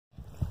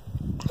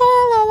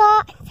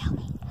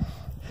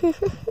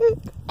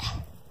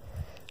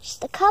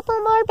Just a couple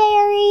more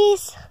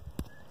berries.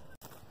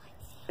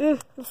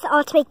 This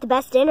ought to make the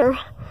best dinner.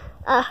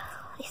 I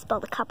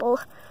spilled a couple.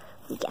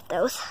 We get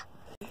those.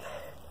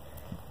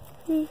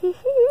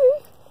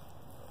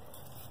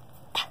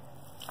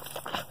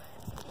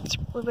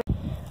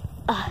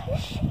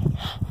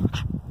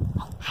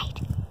 Hide.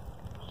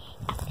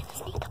 I'm gonna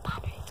sneak up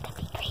on her. It's gonna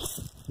be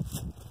crazy.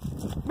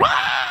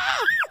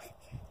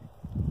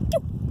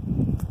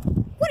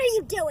 What are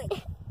you doing?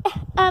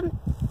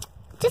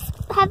 Just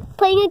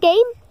playing a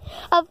game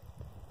of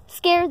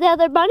Scare the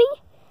Other Bunny.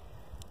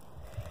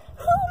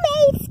 Who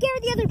made Scare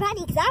the Other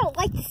Bunny? Because I don't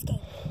like this game.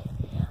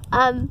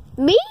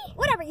 Me?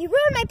 Whatever, you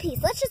ruined my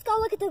piece. Let's just go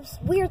look at those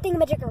weird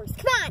thingamajiggers.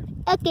 Come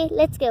on. Okay,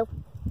 let's go.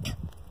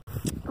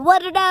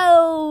 What are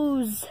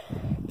those?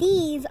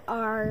 These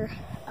are,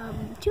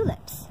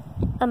 tulips.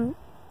 Are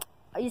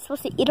you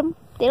supposed to eat them?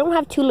 They don't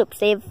have tulips,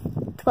 they have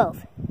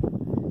 12.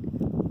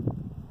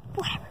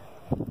 Whatever.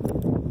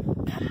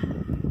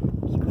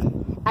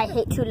 I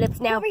hate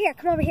tulips now.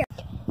 Come over here.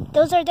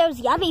 Those are those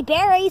yummy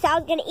berries I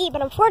was gonna eat,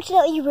 but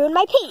unfortunately you ruined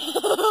my piece.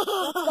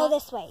 Let's go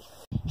this way.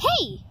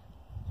 Hey!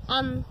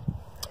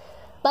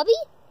 Bubby,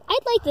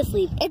 I'd like this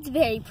leaf. It's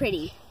very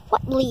pretty.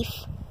 What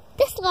leaf?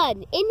 This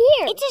one, in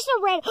here. It's just a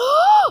red.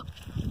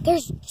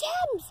 There's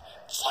gems!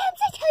 Gems,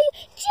 I tell you,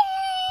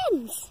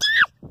 gems!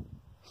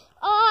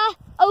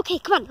 Okay,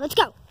 come on, let's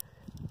go.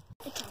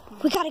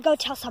 We gotta go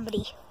tell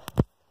somebody.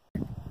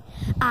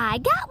 I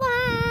got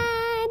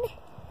one!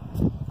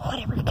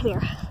 Whatever, come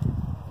here.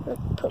 I'll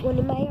put one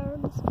in my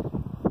arms.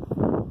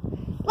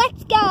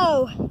 Let's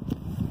go!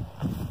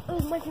 Oh,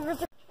 my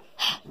fingers are...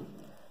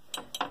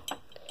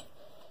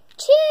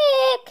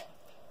 Chick!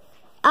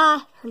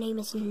 Her name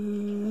is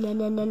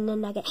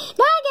Nugget. Nugget!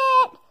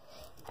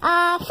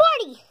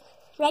 40.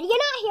 Ready or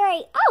not,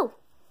 here oh,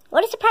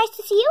 what a surprise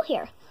to see you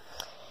here.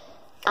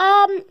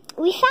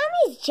 We found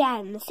these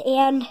gems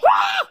and...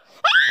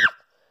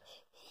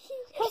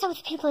 What's up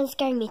with people and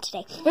scaring me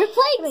today? We're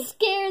playing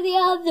Scare the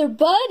Other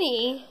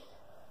Bunny.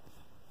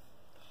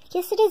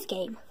 Yes, it is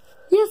game.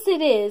 Yes,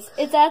 it is.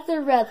 It's actually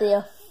rather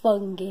a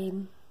fun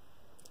game.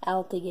 I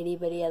don't think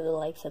anybody ever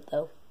likes it,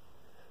 though.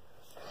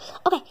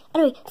 Okay,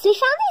 anyway, so we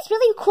found these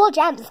really cool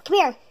gems. Come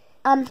here.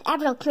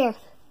 Avril, come here.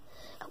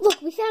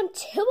 Look, we found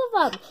 2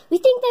 of them. We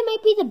think they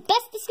might be the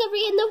best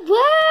discovery in the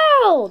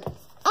world.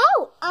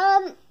 Oh,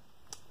 I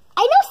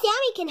know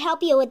Sammy can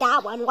help you with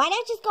that one. Why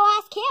not just go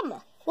ask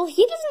him? Well,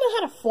 he doesn't know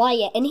how to fly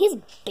yet, and he's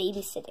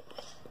babysitting.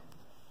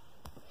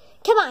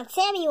 Come on,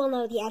 Sammy will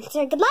know the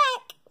answer. Good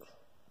luck.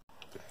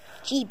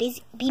 Gee,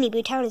 Beanie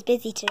Boo Town is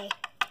busy today.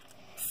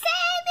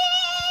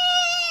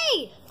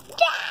 Sammy!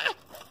 Yeah!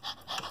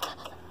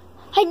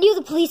 I knew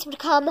the police would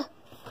come.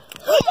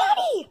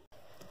 Nani!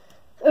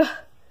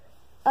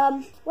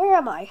 Where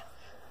am I?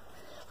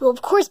 Well,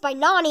 of course, by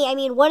Nani, I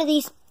mean one of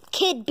these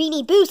kid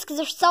Beanie Boos, because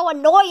they're so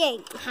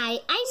annoying. Hi,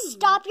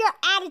 Stop your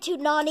attitude,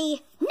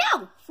 Nani.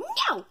 No,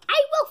 I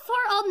will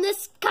fart on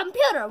this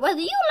computer, whether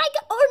you like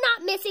it or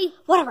not, Missy.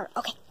 Whatever,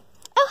 okay.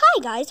 Oh,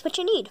 hi, guys. What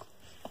you need?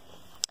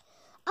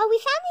 Oh, we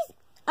found these...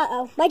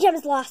 Uh-oh, my gem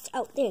is lost.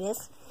 Oh, there it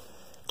is.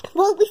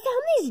 Well, we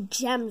found these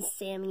gems,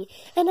 Sammy,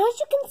 and as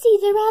you can see,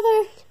 they're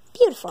rather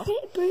beautiful.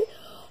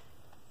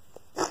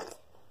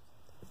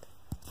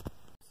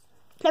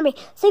 Remember,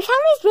 so we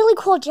found these really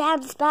cool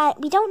gems,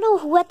 but we don't know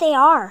what they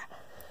are.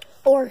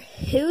 Or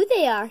who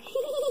they are.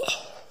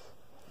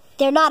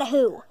 They're not a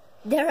who.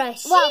 They're a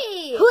she. Well,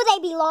 who they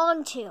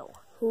belong to.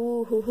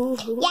 Who.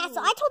 Yeah,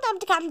 so I told them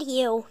to come to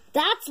you.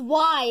 That's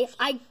why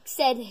I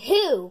said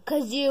who,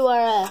 because you are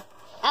a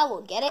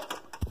owl, get it?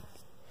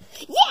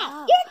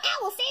 Yeah, you're an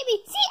owl,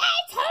 Sammy. See,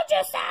 I told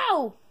you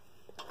so.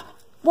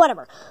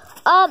 Whatever.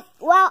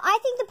 Well, I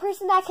think the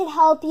person that can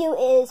help you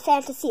is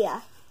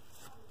Fantasia.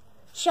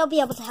 She'll be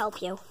able to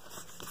help you.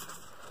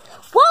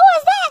 What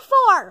was that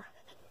for?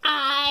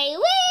 I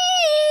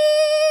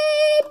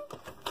win!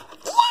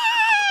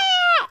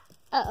 Yeah!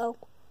 Uh-oh.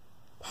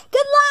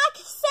 Good luck!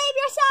 Save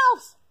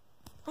yourselves!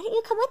 Why don't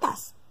you come with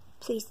us?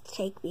 Please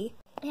take me.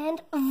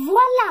 And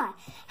voila!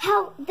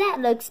 How that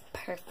looks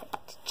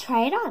perfect.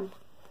 Try it on.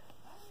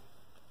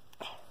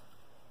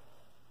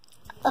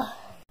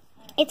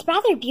 It's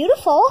rather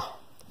beautiful.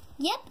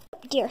 Yep.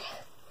 Dear.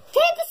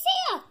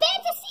 Fantasia!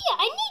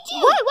 I need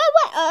you! What?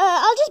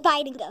 I'll just buy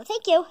it and go.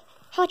 Thank you.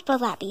 How much will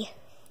that be?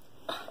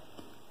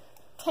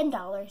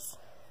 $10.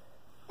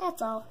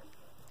 That's all.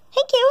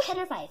 Thank you. 10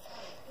 or 5.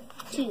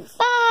 Choose.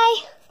 Bye.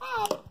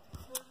 Bye.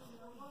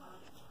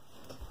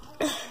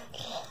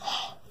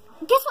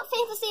 Guess what,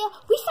 Fantasia?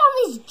 We found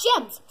these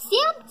gems.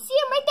 See them? See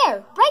them right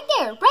there.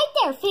 Right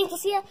there,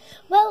 Fantasia.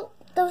 Well,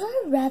 those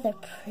are rather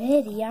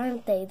pretty,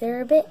 aren't they?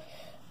 They're a bit...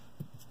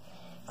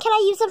 Can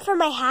I use them for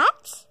my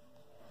hat?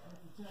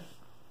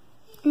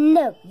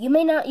 No, you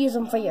may not use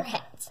them for your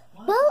hats.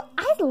 Well,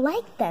 I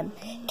like them.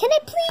 Can I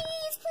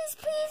please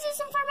use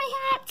them for my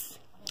hats?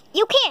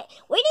 You can't.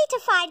 We need to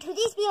find who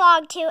these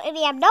belong to, and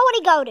we have nowhere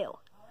to go to.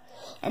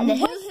 And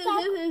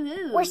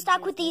we're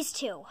stuck with these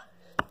two.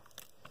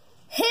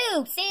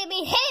 Who,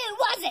 Sammy? Who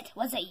was it?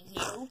 Was it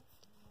you?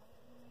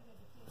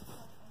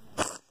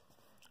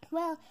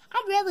 Well,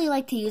 I'd really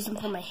like to use them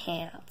for my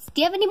hands.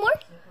 Do you have any more?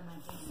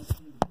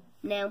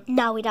 No.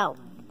 No, we don't.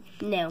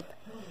 No.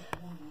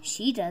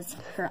 She does.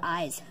 Her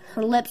eyes.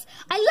 Her lips.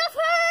 I love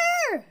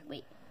her!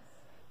 Wait.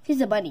 She's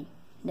a bunny.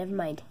 Never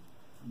mind.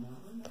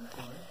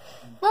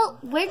 Well,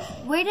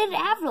 where did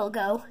Avril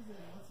go?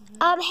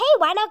 Hey,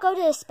 why not go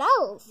to the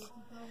spells?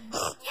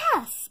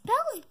 Yeah,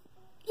 spells.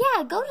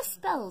 Yeah, go to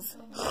spells.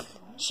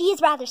 She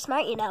is rather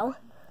smart, you know.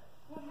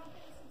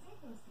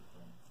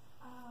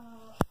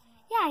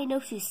 Yeah, I know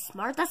she's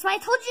smart. That's why I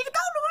told you to go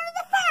to her in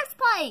the first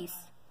place.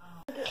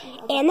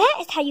 And that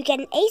is how you get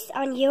an ace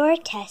on your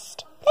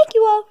test. Thank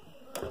you all.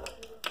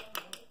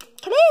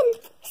 Come in.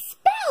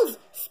 Spells!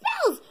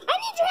 Spells! I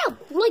need your help,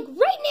 like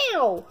right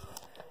now.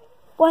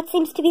 What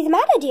seems to be the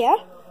matter, dear?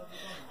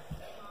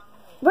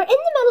 We're in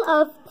the middle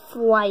of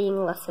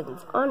flying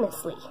lessons,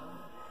 honestly.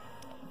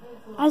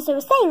 As I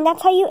was saying,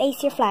 that's how you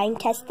ace your flying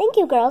test. Thank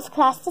you, girls.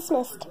 Class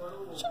dismissed.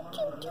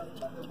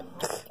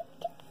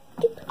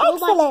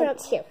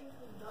 Excellent. Here.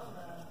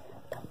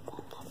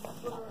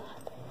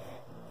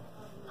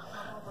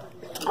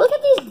 Look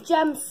at these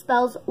gem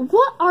spells.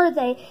 What are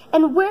they,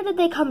 and where did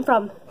they come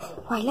from?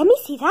 Why, let me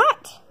see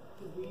that.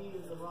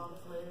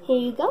 Here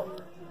you go.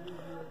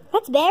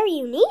 That's very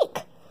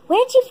unique.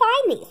 Where did you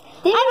find these?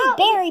 I was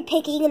berry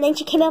picking, and then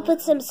she came up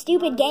with some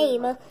stupid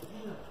game, and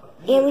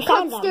we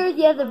found them. Stir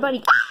the other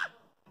bunny.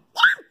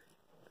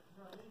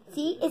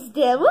 See, it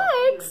still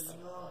works.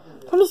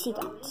 Let me see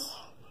that.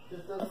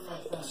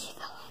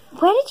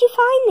 Where did you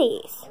find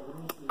these?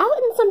 Out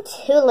in some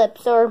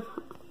tulips, or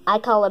I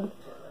call them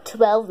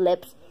 12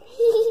 lips.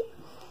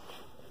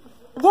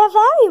 They're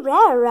very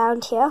rare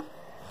around here.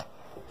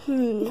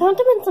 Found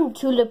them in some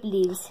tulip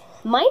leaves.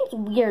 Mine's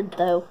weird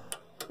though.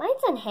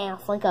 Mine's in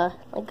half, like a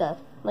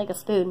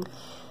spoon.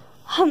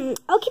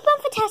 I'll keep them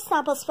for test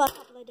samples for a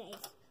couple of days.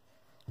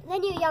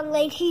 Then you young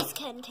ladies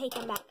can take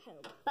them back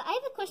home. But I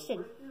have a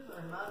question.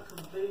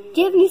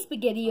 Do you have any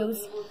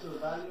SpaghettiOs?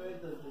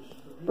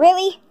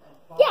 Really?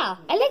 Yeah,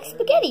 I like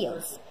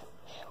SpaghettiOs.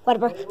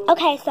 Whatever.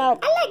 Okay, so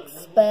I like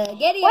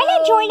SpaghettiOs. Why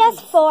not join us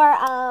for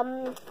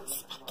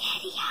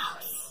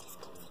SpaghettiOs?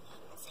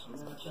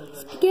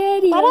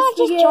 SpaghettiOs. Why not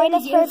just join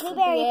us for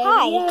blueberry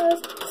pie?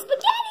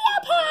 SpaghettiO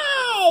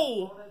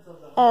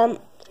pie.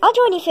 I'll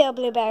join you for a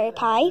blueberry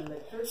pie.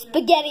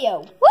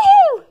 SpaghettiO.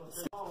 Woohoo!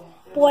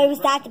 Boy, was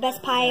that the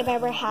best pie I've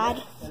ever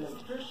had.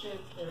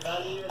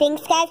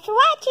 Thanks, guys, for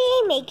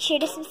watching. Make sure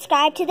to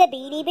subscribe to the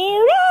Beanie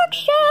Boo Rock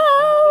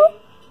Show.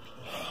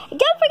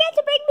 Don't forget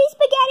to bring me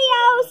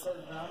SpaghettiOs.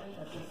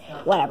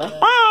 Whatever.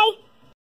 Bye.